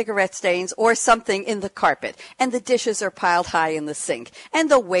 there are cigarette stains or something in the carpet, and the dishes are piled high in the sink,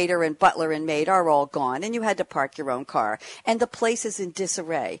 and the waiter and butler and maid are all gone, and you had to park your own car, and the place is in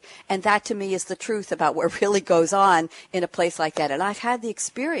disarray. And that, to me, is the truth about what really goes on in a place like that. And I've had the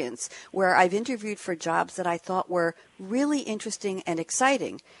experience where I've interviewed for jobs that I thought were really interesting and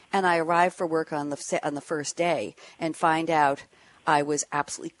exciting, and I arrive for work on the first day and find out I was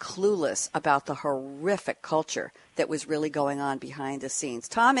absolutely clueless about the horrific culture that was really going on behind the scenes.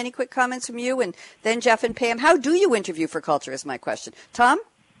 Tom, any quick comments from you? And then Geoff and Pam, how do you interview for culture is my question. Tom?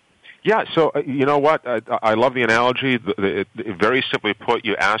 Yeah, so you know what? I love the analogy. Very simply put,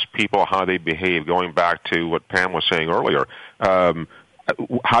 you ask people how they behave, going back to what Pam was saying earlier.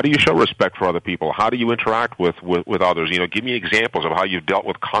 How do you show respect for other people? How do you interact with others? Give me examples of how you've dealt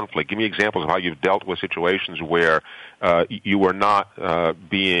with conflict. Give me examples of how you've dealt with situations where you were not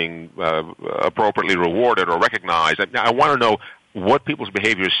being appropriately rewarded or recognized. I want to know what people's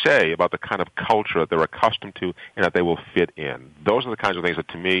behaviors say about the kind of culture that they're accustomed to and that they will fit in. Those are the kinds of things that,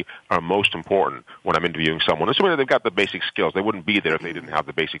 to me, are most important when I'm interviewing someone. Assuming that they've got the basic skills. They wouldn't be there if they didn't have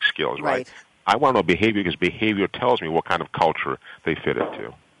the basic skills, right? I want to know behavior because behavior tells me what kind of culture they fit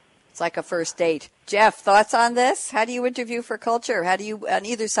into. It's like a first date. Geoff, thoughts on this? How do you interview for culture? How do you, on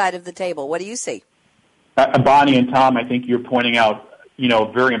either side of the table, what do you see? Bonnie and Tom, I think you're pointing out,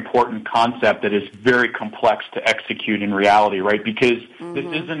 a very important concept that is very complex to execute in reality, right? Because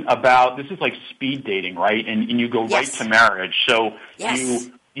this is like speed dating, right? And you go right to marriage. So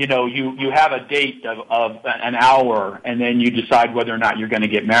you you have a date of an hour, and then you decide whether or not you're going to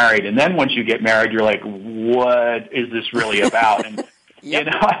get married. And then once you get married, you're like, what is this really about? And, Yep.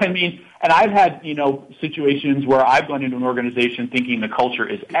 And I've had, situations where I've gone into an organization thinking the culture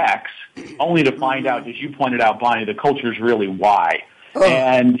is X, only to find out, as you pointed out, Bonnie, the culture is really Y. Oh.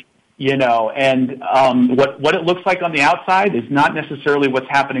 And, what it looks like on the outside is not necessarily what's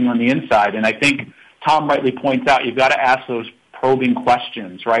happening on the inside. And I think Tom rightly points out, you've got to ask those probing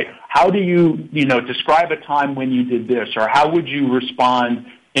questions, right? How do you, describe a time when you did this, or how would you respond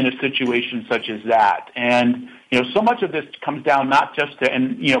in a situation such as that? And, so much of this comes down not just to,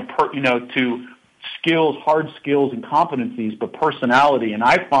 to skills, hard skills and competencies, but personality. And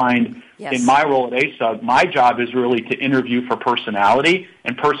I find in my role at ASUG, my job is really to interview for personality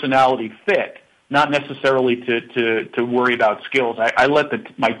and personality fit, not necessarily to worry about skills. I let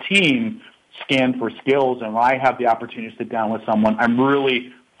my team scan for skills, and when I have the opportunity to sit down with someone, I'm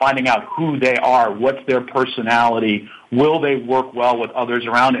really finding out who they are, what's their personality, will they work well with others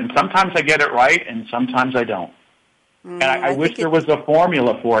around it. And sometimes I get it right, and sometimes I don't. And I wish there was a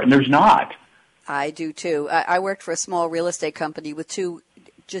formula for it, and there's not. I do, too. I worked for a small real estate company with two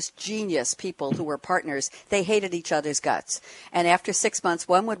just genius people who were partners. They hated each other's guts. And after 6 months,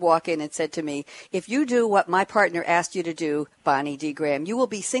 one would walk in and said to me, if you do what my partner asked you to do, Bonnie D. Graham, you will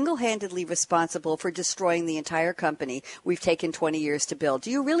be single-handedly responsible for destroying the entire company we've taken 20 years to build.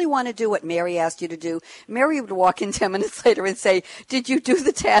 Do you really want to do what Mary asked you to do? Mary would walk in 10 minutes later and say, did you do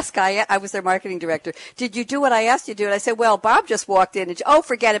the task I was their marketing director. Did you do what I asked you to do? And I said, well, Bob just walked in. And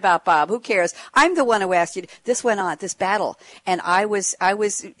forget about Bob. Who cares? I'm the one who asked you. This went on, this battle. And I was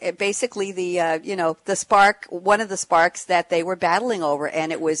basically the spark, one of the sparks that they were battling over,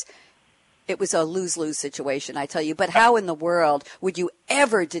 and it was a lose-lose situation, I tell you. But how in the world would you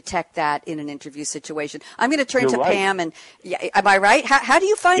ever detect that in an interview situation? I'm going to turn to right. Pam, and am I right? How do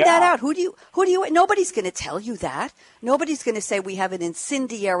you find that out? Who do you? Nobody's going to tell you that. Nobody's going to say we have an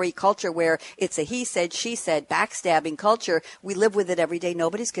incendiary culture where it's a he said, she said, backstabbing culture. We live with it every day.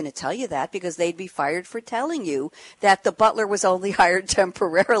 Nobody's going to tell you that, because they'd be fired for telling you that the butler was only hired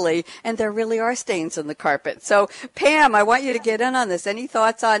temporarily and there really are stains on the carpet. So, Pam, I want you to get in on this. Any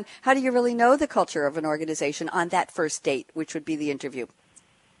thoughts on how do you really know the culture of an organization on that first date, which would be the interview?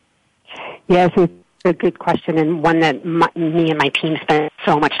 Yes, it's a good question, and one that me and my team spend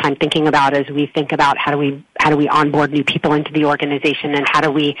so much time thinking about as we think about how do we onboard new people into the organization, and how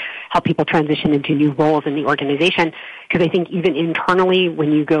do we help people transition into new roles in the organization. Because I think even internally,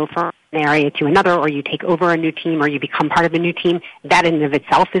 when you go from an area to another, or you take over a new team, or you become part of a new team, that in and of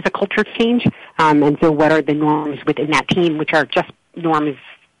itself is a culture change. And so what are the norms within that team, which are just norms,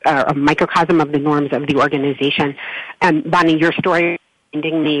 a microcosm of the norms of the organization. Bonnie, your story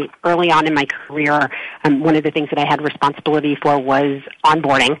reminding me early on in my career, one of the things that I had responsibility for was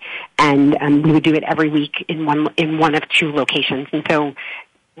onboarding, and we would do it every week in one of two locations. And so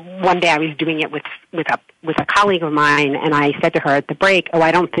one day I was doing it with a colleague of mine, and I said to her at the break,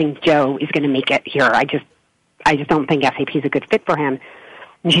 I don't think Joe is going to make it here. I just don't think SAP is a good fit for him.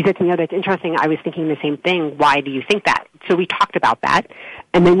 And she said to me, that's interesting. I was thinking the same thing. Why do you think that? So we talked about that.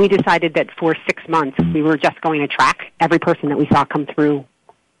 And then we decided that for 6 months, we were just going to track every person that we saw come through,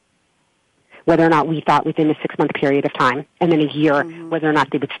 whether or not we thought within a 6-month period of time, and then a year, whether or not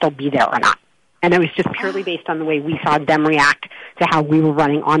they would still be there or not. And it was just purely based on the way we saw them react to how we were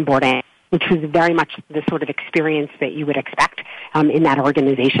running onboarding, which was very much the sort of experience that you would expect in that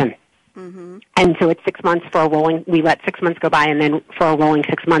organization. Mm-hmm. And so it's 6 months for a rolling, we let 6 months go by, and then for a rolling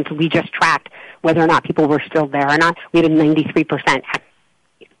 6 months, we just tracked whether or not people were still there or not. We had a 93%.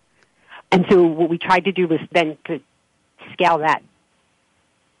 And so what we tried to do was then to scale that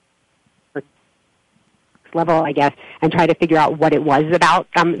level, I guess, and try to figure out what it was about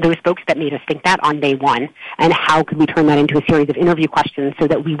those folks that made us think that on day one, and how could we turn that into a series of interview questions so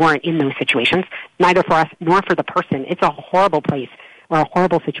that we weren't in those situations, neither for us nor for the person. It's a horrible place or a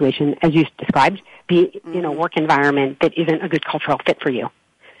horrible situation, as you described, be in a work environment that isn't a good cultural fit for you.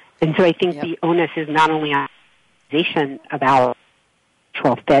 And so I think the onus is not only on the organization about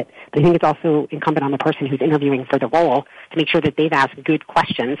cultural fit, but I think it's also incumbent on the person who's interviewing for the role to make sure that they've asked good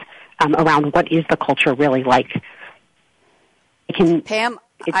questions around what is the culture really like. Pam,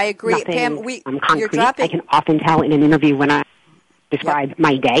 I agree. Pam, you're dropping. I can often tell in an interview when I describe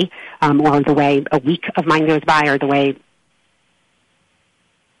my day, or the way a week of mine goes by, or the way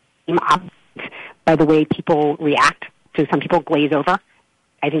by the way people react. So some people glaze over.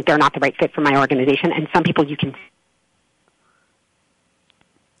 I think they're not the right fit for my organization, and some people you can.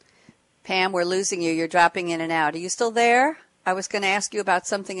 Pam, we're losing you. You're dropping in and out. Are you still there? I was going to ask you about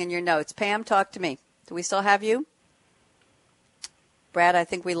something in your notes. Pam, talk to me. Do we still have you? Brad, I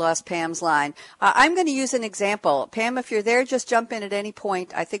think we lost Pam's line. I'm going to use an example. Pam, if you're there, just jump in at any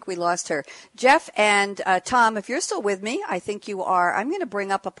point. I think we lost her. Geoff and Tom, if you're still with me, I think you are. I'm going to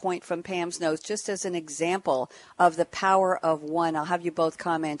bring up a point from Pam's notes just as an example of the power of one. I'll have you both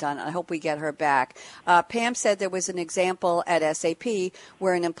comment on it. I hope we get her back. Pam said there was an example at SAP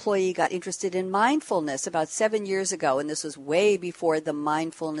where an employee got interested in mindfulness about 7 years ago, and this was way before the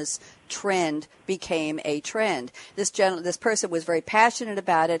mindfulness trend became a trend. This person was very passionate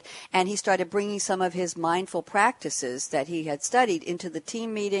about it, and he started bringing some of his mindful practices that he had studied into the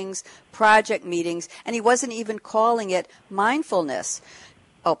team meetings, project meetings, and he wasn't even calling it mindfulness.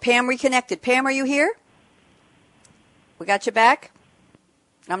 Oh, Pam reconnected. Pam, are you here? We got you back?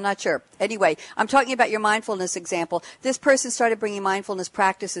 I'm not sure. Anyway, I'm talking about your mindfulness example. This person started bringing mindfulness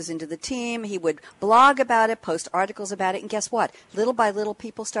practices into the team. He would blog about it, post articles about it, and guess what? Little by little,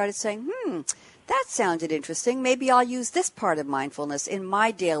 people started saying, that sounded interesting. Maybe I'll use this part of mindfulness in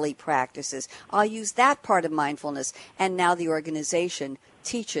my daily practices. I'll use that part of mindfulness. And now the organization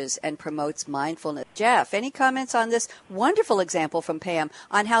teaches and promotes mindfulness. Geoff, any comments on this wonderful example from Pam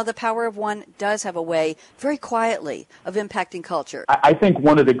on how the power of one does have a way, very quietly, of impacting culture? I think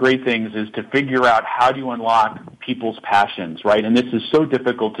one of the great things is to figure out how do you unlock people's passions, right? And this is so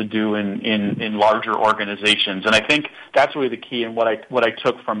difficult to do in larger organizations. And I think that's really the key. And what I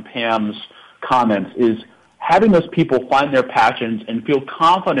took from Pam's comments is having those people find their passions and feel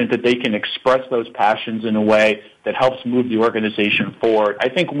confident that they can express those passions in a way that helps move the organization forward. I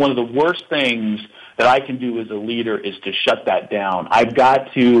think one of the worst things that I can do as a leader is to shut that down. I've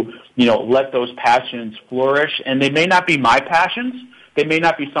got to, let those passions flourish, and they may not be my passions. They may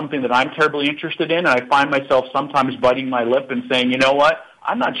not be something that I'm terribly interested in, and I find myself sometimes biting my lip and saying, you know what,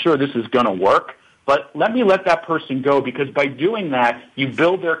 I'm not sure this is going to work. But let me let that person go, because by doing that, you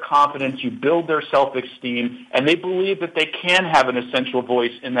build their confidence, you build their self-esteem, and they believe that they can have an essential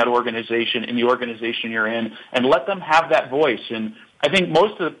voice in that organization, in the organization you're in, and let them have that voice. And I think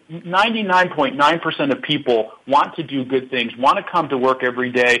 99.9% of people want to do good things, want to come to work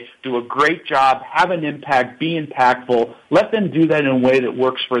every day, do a great job, have an impact, be impactful. Let them do that in a way that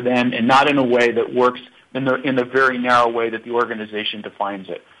works for them and not in a way that works in the very narrow way that the organization defines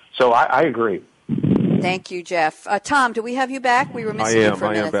it. So I agree. Thank you, Geoff. Tom, do we have you back? We were missing you for a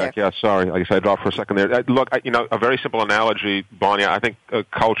minute. I am back. There. Yeah, sorry. Like I said, I dropped for a second there. Look, a very simple analogy, Bonnie. I think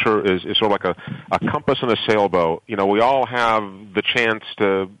culture is sort of like a compass in a sailboat. We all have the chance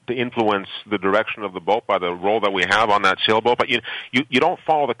to influence the direction of the boat by the role that we have on that sailboat. But you don't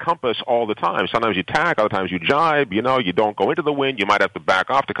follow the compass all the time. Sometimes you tack, other times you jibe. You don't go into the wind. You might have to back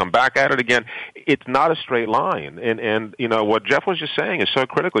off to come back at it again. It's not a straight line. And what Geoff was just saying is so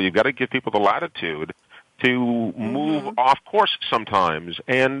critical. You've got to give people the latitude to move off course sometimes,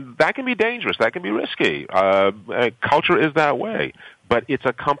 and that can be dangerous. That can be risky. Culture is that way, but it's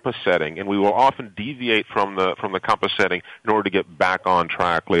a compass setting, and we will often deviate from the compass setting in order to get back on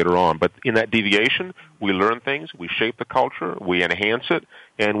track later on. But in that deviation, we learn things, we shape the culture, we enhance it,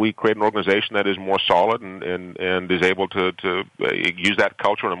 and we create an organization that is more solid and is able to use that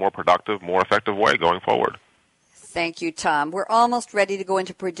culture in a more productive, more effective way going forward. Thank you, Tom. We're almost ready to go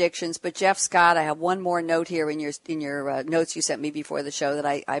into predictions, but Geoff Scott, I have one more note here in your notes you sent me before the show that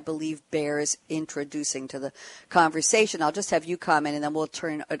I believe bears introducing to the conversation. I'll just have you comment, and then we'll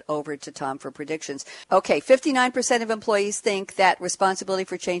turn it over to Tom for predictions. Okay, 59% of employees think that responsibility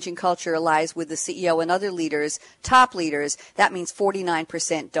for changing culture lies with the CEO and other leaders, top leaders. That means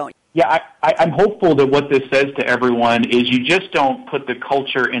 49% don't. Yeah, I'm hopeful that what this says to everyone is you just don't put the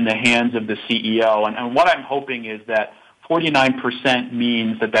culture in the hands of the CEO. And what I'm hoping is that 49%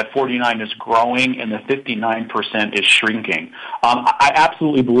 means that 49 is growing and the 59% is shrinking. I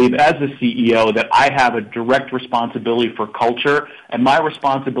absolutely believe as a CEO that I have a direct responsibility for culture, and my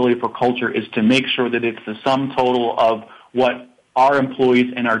responsibility for culture is to make sure that it's the sum total of what our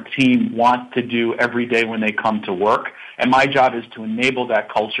employees and our team want to do every day when they come to work. And my job is to enable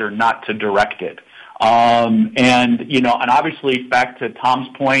that culture, not to direct it. And obviously back to Tom's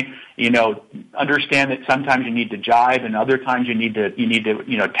point, understand that sometimes you need to jive and other times you need to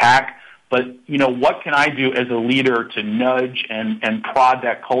tack. But, what can I do as a leader to nudge and prod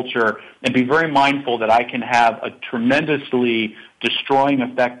that culture and be very mindful that I can have a tremendously destroying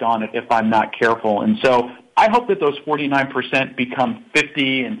effect on it if I'm not careful. And so I hope that those 49% become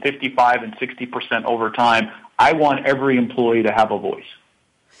 50 and 55 and 60% over time. I want every employee to have a voice.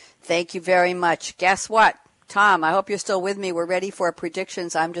 Thank you very much. Guess what? Tom, I hope you're still with me. We're ready for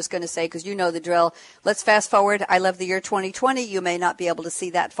predictions. I'm just going to say, because you know the drill, let's fast forward. I love the year 2020. You may not be able to see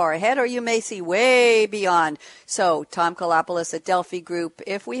that far ahead, or you may see way beyond. So, Tom Koulopoulos at Delphi Group,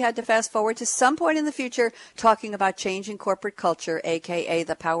 if we had to fast forward to some point in the future, talking about changing corporate culture, a.k.a.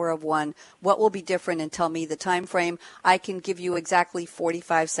 the power of one, what will be different, and tell me the time frame. I can give you exactly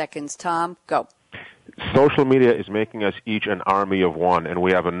 45 seconds. Tom, go. Social media is making us each an army of one, and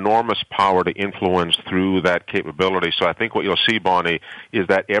we have enormous power to influence through that capability. So I think what you'll see, Bonnie, is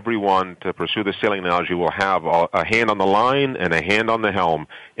that everyone, to pursue the sailing analogy, will have a hand on the line and a hand on the helm,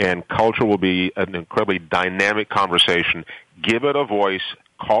 and culture will be an incredibly dynamic conversation. Give it a voice.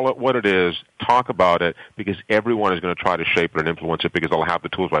 Call it what it is. Talk about it, because everyone is going to try to shape it and influence it, because they'll have the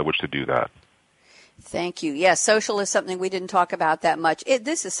tools by which to do that. Thank you. Yes, social is something we didn't talk about that much.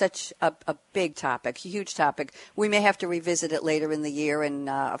 This is such a big topic, a huge topic. We may have to revisit it later in the year, and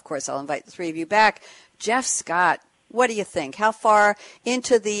of course I'll invite the three of you back. Geoff Scott, what do you think? How far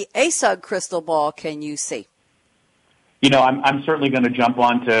into the ASUG crystal ball can you see? You know, I'm certainly going to jump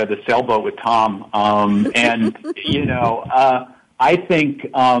onto the sailboat with Tom, and you know, I think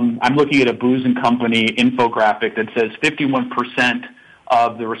I'm looking at a Booz & Company infographic that says 51%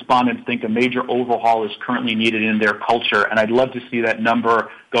 of the respondents think a major overhaul is currently needed in their culture, and I'd love to see that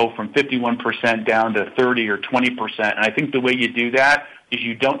number go from 51% down to 30 or 20%. And I think the way you do that is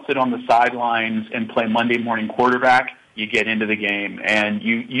you don't sit on the sidelines and play Monday morning quarterback. You get into the game, and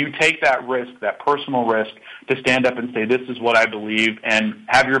you take that risk, that personal risk, to stand up and say, this is what I believe, and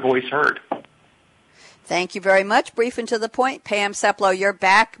have your voice heard. Thank you very much. Brief and to the point. Pam Seplow, you're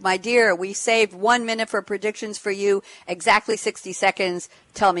back. My dear, we saved 1 minute for predictions for you. Exactly 60 seconds.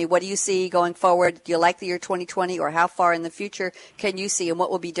 Tell me, what do you see going forward? Do you like the year 2020, or how far in the future can you see, and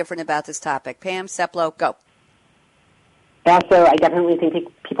what will be different about this topic? Pam Seplow, go. Yeah, so I definitely think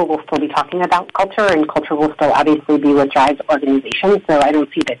people will still be talking about culture, and culture will still obviously be what drives organizations. So I don't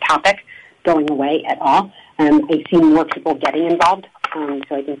see the topic going away at all. I see more people getting involved. So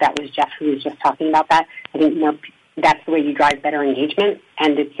I think that was Geoff who was just talking about that. I think that's the way you drive better engagement,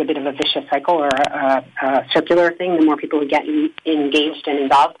 and it's a bit of a vicious cycle or a circular thing. The more people who get engaged and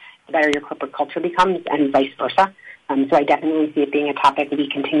involved, the better your corporate culture becomes, and vice versa. So I definitely see it being a topic we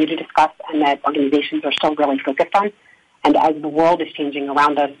continue to discuss and that organizations are still really focused on. And as the world is changing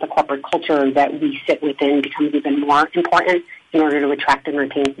around us, the corporate culture that we sit within becomes even more important in order to attract and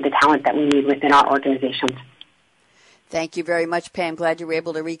retain the talent that we need within our organizations. Thank you very much, Pam. Glad you were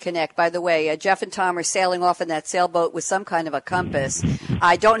able to reconnect. By the way, Geoff and Tom are sailing off in that sailboat with some kind of a compass.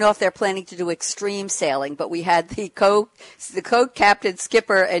 I don't know if they're planning to do extreme sailing, but we had the co-captain,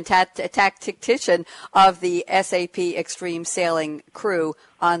 skipper, and tactician of the SAP Extreme Sailing crew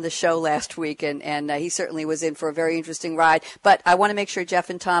on the show last week, and he certainly was in for a very interesting ride. But I want to make sure Geoff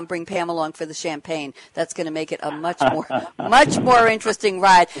and Tom bring Pam along for the champagne. That's going to make it a much more interesting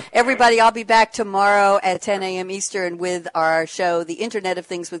ride. Everybody, I'll be back tomorrow at 10 a.m. Eastern with our show, The Internet of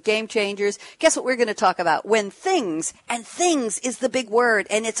Things with Game Changers. Guess what we're going to talk about? When things, and things is the big word,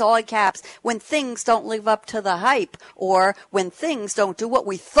 and it's all in caps, when things don't live up to the hype, or when things don't do what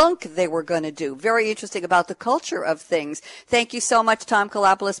we think they were going to do. Very interesting about the culture of things. Thank you so much, Tom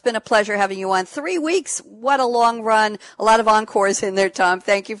Koulopoulos. It's been a pleasure having you on. 3 weeks. What a long run. A lot of encores in there, Tom.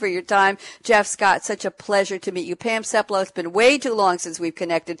 Thank you for your time. Geoff Scott, such a pleasure to meet you. Pam Seplow, it's been way too long since we've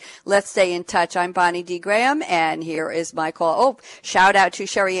connected. Let's stay in touch. I'm Bonnie D. Graham, and here is my call. Oh, shout out to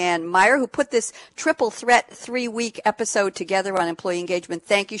Sherry Ann Meyer, who put this triple threat 3-week episode together on employee engagement.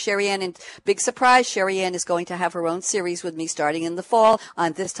 Thank you, Sherry Ann. And big surprise, Sherry Ann is going to have her own series with me starting in the fall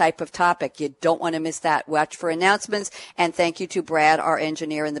on this type of topic. You don't want to miss that. Watch for announcements. And thank you to Brad, our engineer,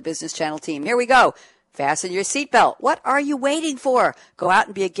 in the Business Channel team. Here we go. Fasten your seatbelt. What are you waiting for? Go out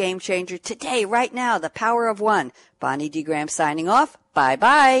and be a game changer today, right now. The power of one. Bonnie D. Graham signing off.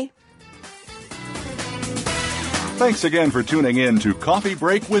 Bye-bye. Thanks again for tuning in to Coffee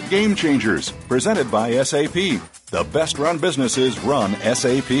Break with Game Changers, presented by SAP. The best run businesses run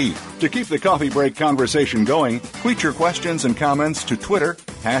SAP. To keep the coffee break conversation going, tweet your questions and comments to Twitter,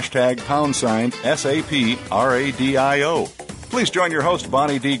 #SAPRADIO. Please join your host,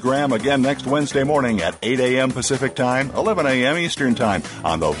 Bonnie D. Graham, again next Wednesday morning at 8 a.m. Pacific Time, 11 a.m. Eastern Time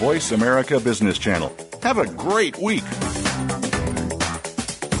on the Voice America Business Channel. Have a great week.